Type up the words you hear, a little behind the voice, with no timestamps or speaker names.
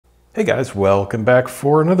Hey guys, welcome back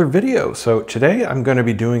for another video. So today I'm going to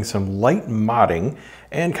be doing some light modding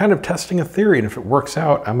and kind of testing a theory, and if it works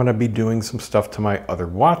out, I'm going to be doing some stuff to my other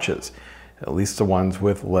watches, at least the ones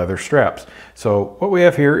with leather straps. So what we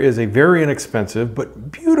have here is a very inexpensive but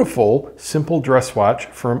beautiful simple dress watch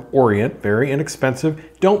from Orient. Very inexpensive.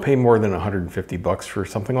 Don't pay more than 150 bucks for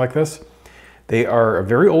something like this. They are a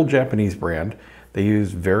very old Japanese brand. They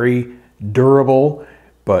use very durable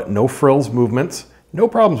but no frills movements. No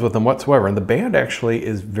problems with them whatsoever, and the band actually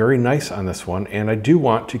is very nice on this one, and I do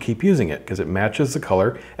want to keep using it because it matches the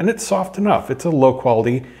color and it's soft enough. It's a low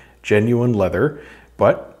quality, genuine leather,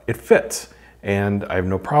 but it fits and I have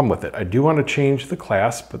no problem with it. I do want to change the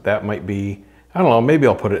clasp, but that might be, I don't know, maybe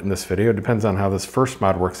I'll put it in this video. It depends on how this first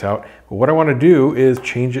mod works out. But what I want to do is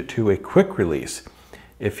change it to a quick release.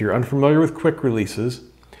 If you're unfamiliar with quick releases,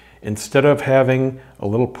 instead of having a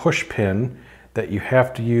little push pin that you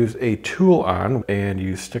have to use a tool on, and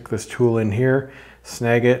you stick this tool in here,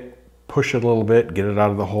 snag it, push it a little bit, get it out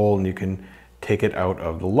of the hole, and you can take it out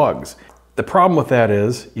of the lugs. The problem with that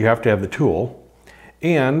is you have to have the tool,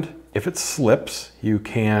 and if it slips, you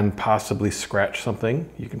can possibly scratch something,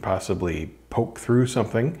 you can possibly poke through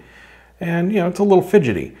something, and it's a little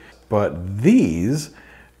fidgety. But these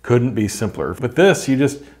couldn't be simpler. With this, you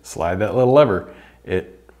just slide that little lever.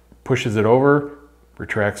 It pushes it over,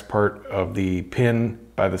 retracts part of the pin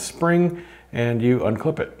by the spring, and you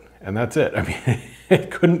unclip it, and that's it. I mean, it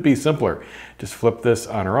couldn't be simpler. Just flip this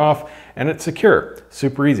on or off, and it's secure.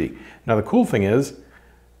 Super easy. Now the cool thing is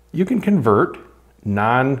you can convert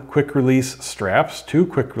non-quick release straps to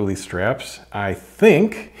quick release straps. I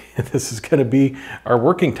think this is going to be our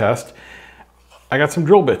working test. I got some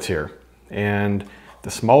drill bits here, and the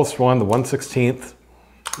smallest one, the 1/16,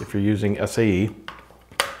 if you're using SAE,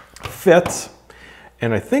 fits.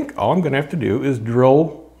 And I think all I'm going to have to do is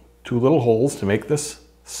drill 2 little holes to make this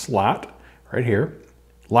slot right here.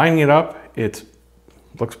 Lining it up, it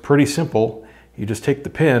looks pretty simple. You just take the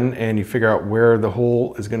pin and you figure out where the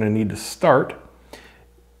hole is going to need to start.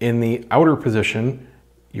 In the outer position,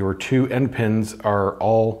 your 2 end pins are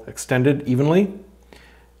all extended evenly.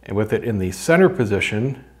 And with it in the center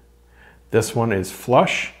position, this one is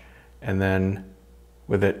flush. And then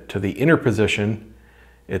with it to the inner position,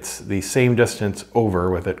 it's the same distance over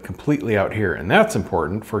with it completely out here. And that's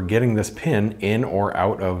important for getting this pin in or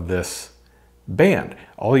out of this band.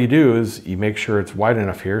 All you do is you make sure it's wide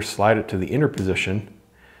enough here, slide it to the inner position,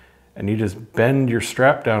 and you just bend your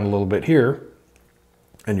strap down a little bit here,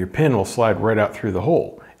 and your pin will slide right out through the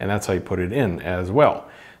hole. And that's how you put it in as well.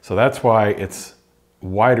 So that's why it's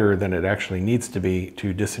wider than it actually needs to be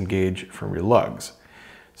to disengage from your lugs.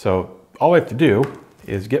 So all I have to do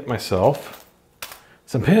is get myself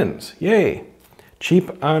some pins. Yay!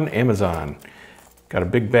 Cheap on Amazon. Got a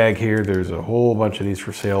big bag here. There's a whole bunch of these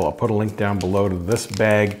for sale. I'll put a link down below to this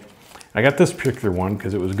bag. I got this particular one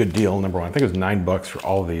because it was a good deal, number one. I think it was $9 for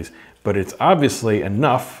all of these, but it's obviously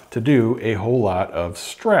enough to do a whole lot of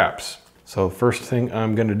straps. So the first thing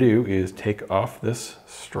I'm going to do is take off this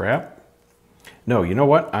strap. No, you know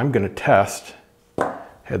what? I'm going to test.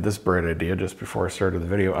 Had this bright idea just before I started the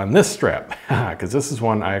video on this strap, because this is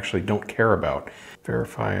one I actually don't care about.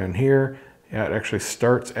 Verify on here. Yeah, it actually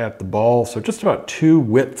starts at the ball, so just about 2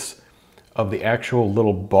 widths of the actual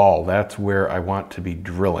little ball. That's where I want to be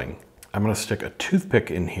drilling. I'm going to stick a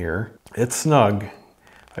toothpick in here. It's snug.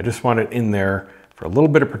 I just want it in there for a little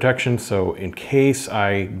bit of protection, so in case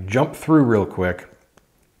I jump through real quick,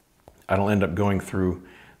 I don't end up going through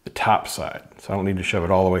the top side. So I don't need to shove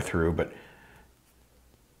it all the way through, but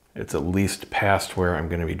it's at least past where I'm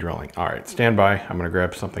going to be drilling. All right, stand by. I'm going to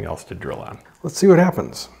grab something else to drill on. Let's see what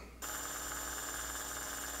happens.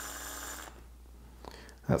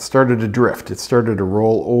 That started to drift. It started to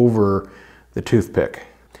roll over the toothpick.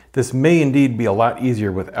 This may indeed be a lot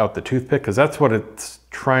easier without the toothpick because that's what it's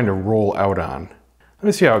trying to roll out on. Let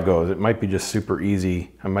me see how it goes. It might be just super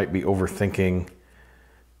easy. I might be overthinking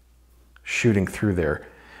shooting through there.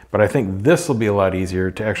 But I think this will be a lot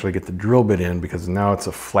easier to actually get the drill bit in because now it's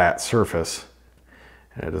a flat surface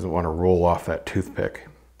and it doesn't want to roll off that toothpick.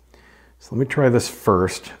 So let me try this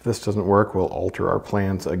first. If this doesn't work, we'll alter our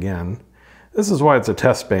plans again. This is why it's a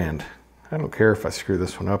test band. I don't care if I screw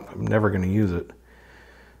this one up. I'm never going to use it.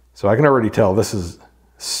 So I can already tell this is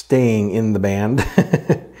staying in the band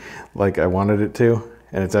like I wanted it to.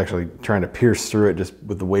 And it's actually trying to pierce through it just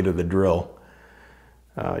with the weight of the drill.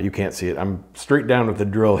 You can't see it. I'm straight down with the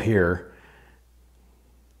drill here.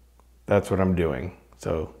 That's what I'm doing.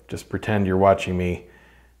 So just pretend you're watching me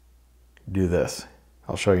do this.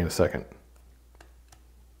 I'll show you in a second.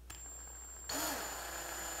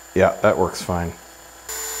 Yeah, that works fine.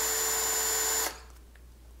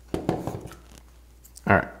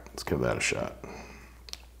 let's give that a shot.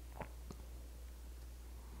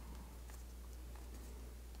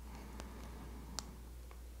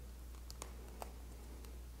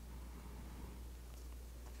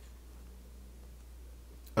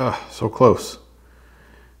 Ah, so close.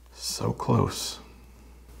 So close.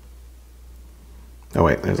 Oh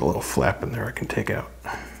wait, there's a little flap in there I can take out.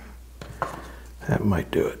 That might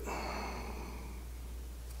do it.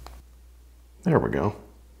 There we go.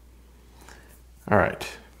 All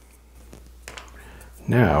right.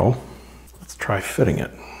 Now, let's try fitting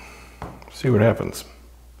it. See what happens.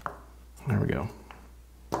 There we go.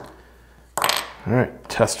 All right,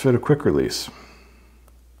 test fit a quick release.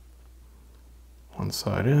 One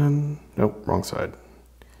side in, nope, wrong side.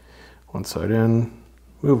 One side in,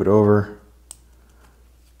 move it over.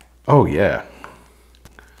 Oh yeah.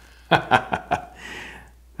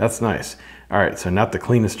 That's nice. All right, so not the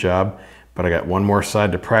cleanest job, but I got one more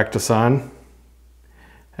side to practice on.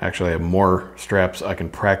 Actually, I have more straps I can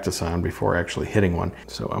practice on before actually hitting one.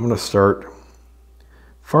 So I'm gonna start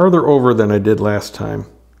farther over than I did last time.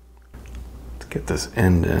 Let's get this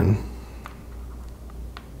end in.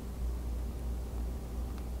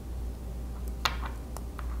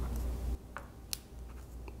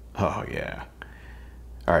 Oh yeah.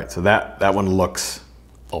 All right, so that one looks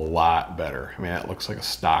a lot better. I mean, that looks like a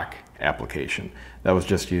stock application. That was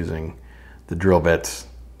just using the drill bits,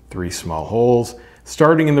 3 small holes,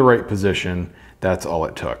 starting in the right position. That's all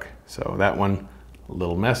it took. So that one, a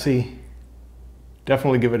little messy.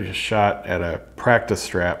 Definitely give it a shot at a practice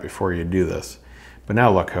strap before you do this. But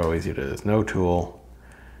now look how easy it is. No tool,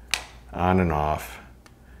 on and off.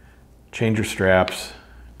 Change your straps,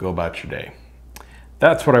 go about your day.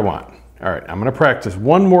 That's what I want. All right, I'm gonna practice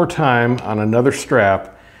one more time on another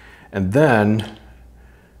strap, and then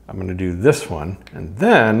I'm gonna do this one, and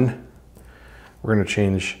then we're gonna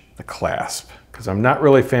change the clasp, because I'm not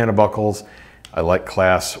really a fan of buckles. I like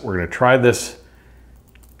clasps. We're gonna try this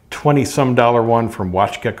 $20-some one from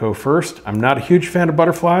Watchmaking first. I'm not a huge fan of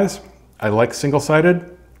butterflies. I like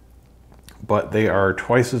single-sided, but they are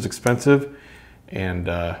twice as expensive, and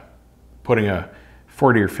putting a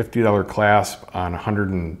 $40 or $50 clasp on a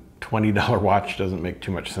 $120 watch doesn't make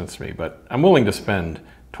too much sense to me, but I'm willing to spend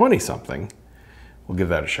 20-something. We'll give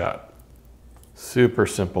that a shot. Super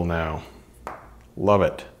simple now. Love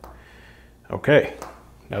it. Okay,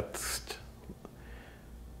 next.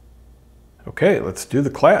 Okay, let's do the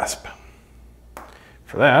clasp.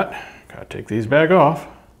 For that, gotta take these back off.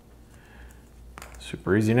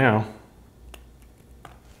 Super easy now.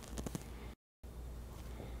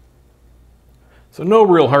 So no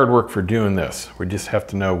real hard work for doing this. We just have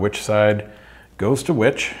to know which side goes to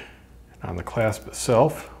which. On the clasp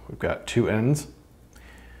itself, we've got 2 ends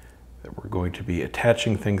that we're going to be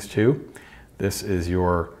attaching things to. This is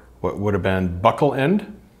your, what would have been buckle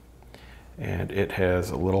end, and it has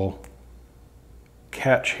a little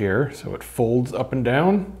catch here, so it folds up and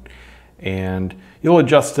down, and you'll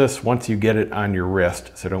adjust this once you get it on your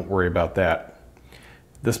wrist, so don't worry about that.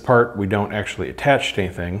 This part we don't actually attach to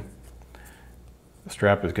anything. The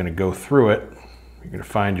strap is going to go through it. You're going to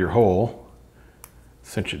find your hole,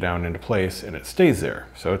 cinch it down into place, and it stays there.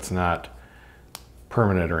 So it's not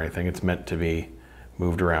permanent or anything. It's meant to be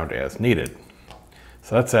moved around as needed.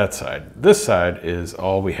 So that's that side. This side is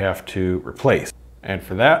all we have to replace. And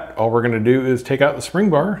for that, all we're going to do is take out the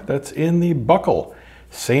spring bar that's in the buckle.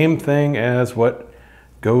 Same thing as what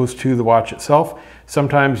goes to the watch itself.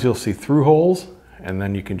 Sometimes you'll see through holes, and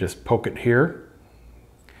then you can just poke it here.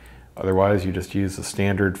 Otherwise, you just use the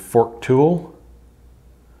standard fork tool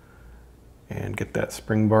and get that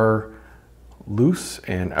spring bar loose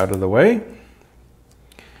and out of the way.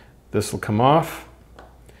 This will come off,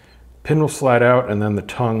 pin will slide out, and then the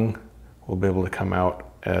tongue will be able to come out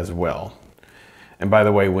as well. And by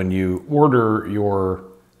the way, when you order your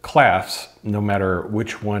clasps, no matter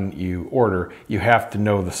which one you order, you have to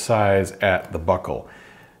know the size at the buckle.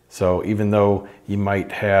 So even though you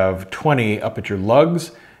might have 20 up at your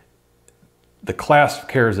lugs, the clasp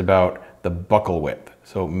cares about the buckle width.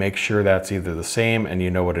 So make sure that's either the same and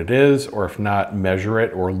you know what it is, or if not, measure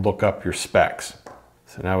it or look up your specs.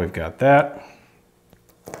 So now we've got that.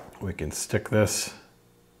 We can stick this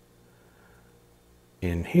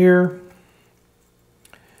in here.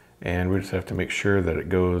 And we just have to make sure that it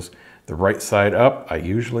goes the right side up. I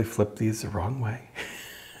usually flip these the wrong way.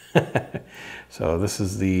 So this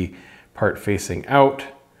is the part facing out.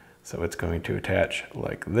 So it's going to attach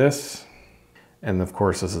like this. And of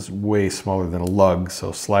course, this is way smaller than a lug,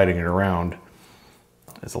 so sliding it around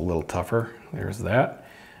is a little tougher. There's that.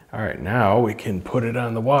 All right, now we can put it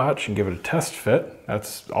on the watch and give it a test fit.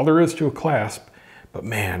 That's all there is to a clasp. but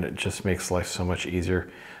man, it just makes life so much easier.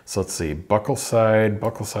 So let's see, buckle side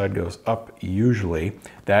goes up usually.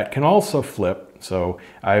 That can also flip. So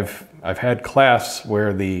I've had clasps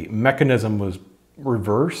where the mechanism was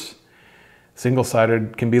reverse.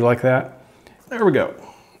 Single-sided can be like that. There we go.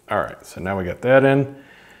 All right, so now we got that in.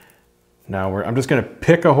 Now I'm just gonna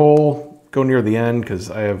pick a hole, go near the end because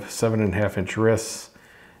I have 7.5-inch wrists,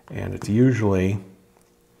 and it's usually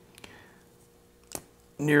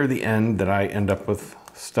near the end that I end up with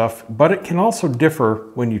stuff, but it can also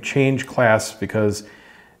differ when you change clasps because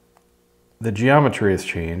the geometry has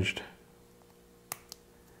changed.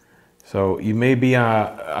 So you may be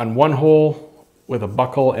on one hole with a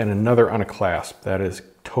buckle and another on a clasp. That is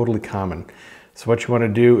totally common. So what you want to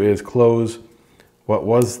do is close what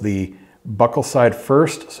was the buckle side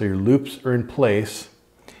first, so your loops are in place,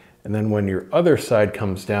 and then when your other side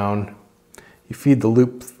comes down, you feed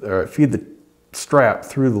the strap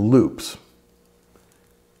through the loops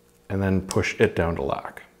and then push it down to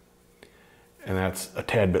lock. And that's a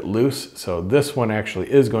tad bit loose. So this one actually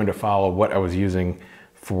is going to follow what I was using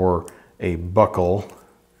for a buckle,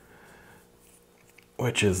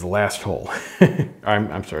 which is the last hole.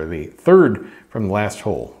 I'm sorry, the third from the last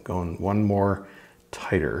hole, going one more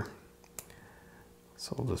tighter.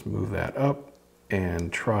 So we'll just move that up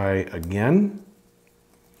and try again.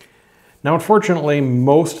 Now, unfortunately,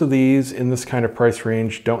 most of these in this kind of price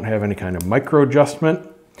range don't have any kind of micro adjustment,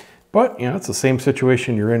 but you know, it's the same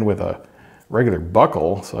situation you're in with a regular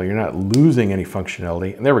buckle, so you're not losing any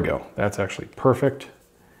functionality. And there we go. That's actually perfect.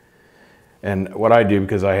 And what I do,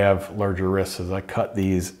 because I have larger wrists, is I cut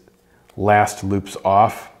these last loops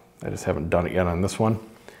off. I just haven't done it yet on this one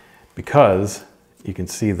because you can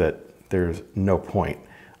see that there's no point.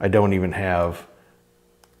 I don't even have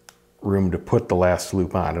room to put the last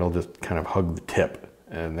loop on. It'll just kind of hug the tip,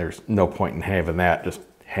 and there's no point in having that just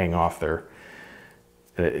hang off there.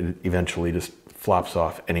 It eventually just flops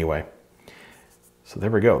off anyway. So there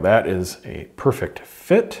we go. That is a perfect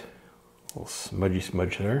fit. A little smudgy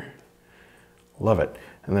smudge there. Love it.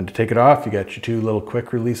 And then to take it off, you got your two little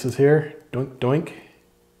quick releases here. Doink, doink.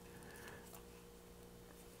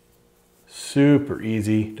 Super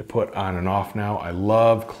easy to put on and off now. I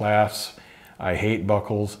love clasps. I hate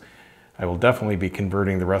buckles. I will definitely be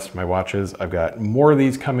converting the rest of my watches. I've got more of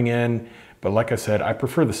these coming in, but like I said, I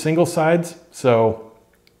prefer the single sides. So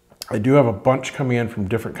I do have a bunch coming in from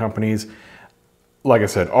different companies. Like I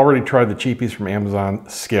said, already tried the cheapies from Amazon,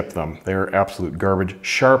 skip them. They're absolute garbage.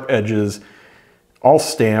 Sharp edges, all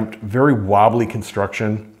stamped, very wobbly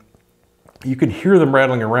construction. You can hear them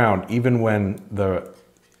rattling around even when the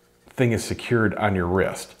thing is secured on your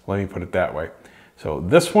wrist. Let me put it that way. So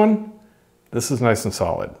this one, this is nice and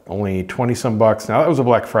solid. Only 20 some bucks. Now that was a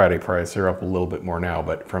Black Friday price. They're up a little bit more now,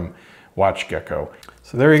 but from Watchmaking.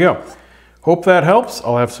 So there you go. Hope that helps.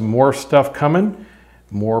 I'll have some more stuff coming,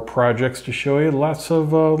 more projects to show you. Lots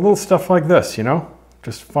of little stuff like this, you know,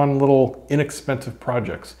 just fun little inexpensive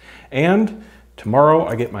projects. And tomorrow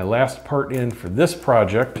I get my last part in for this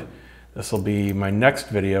project. This will be my next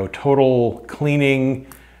video, total cleaning,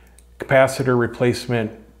 capacitor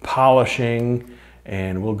replacement, polishing,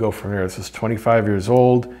 and we'll go from there. This is 25 years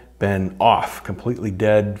old, been off, completely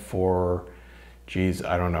dead for, geez,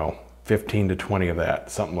 I don't know, 15 to 20 of that,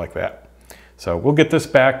 something like that. So we'll get this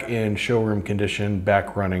back in showroom condition,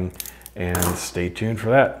 back running, and stay tuned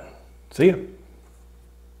for that. See ya.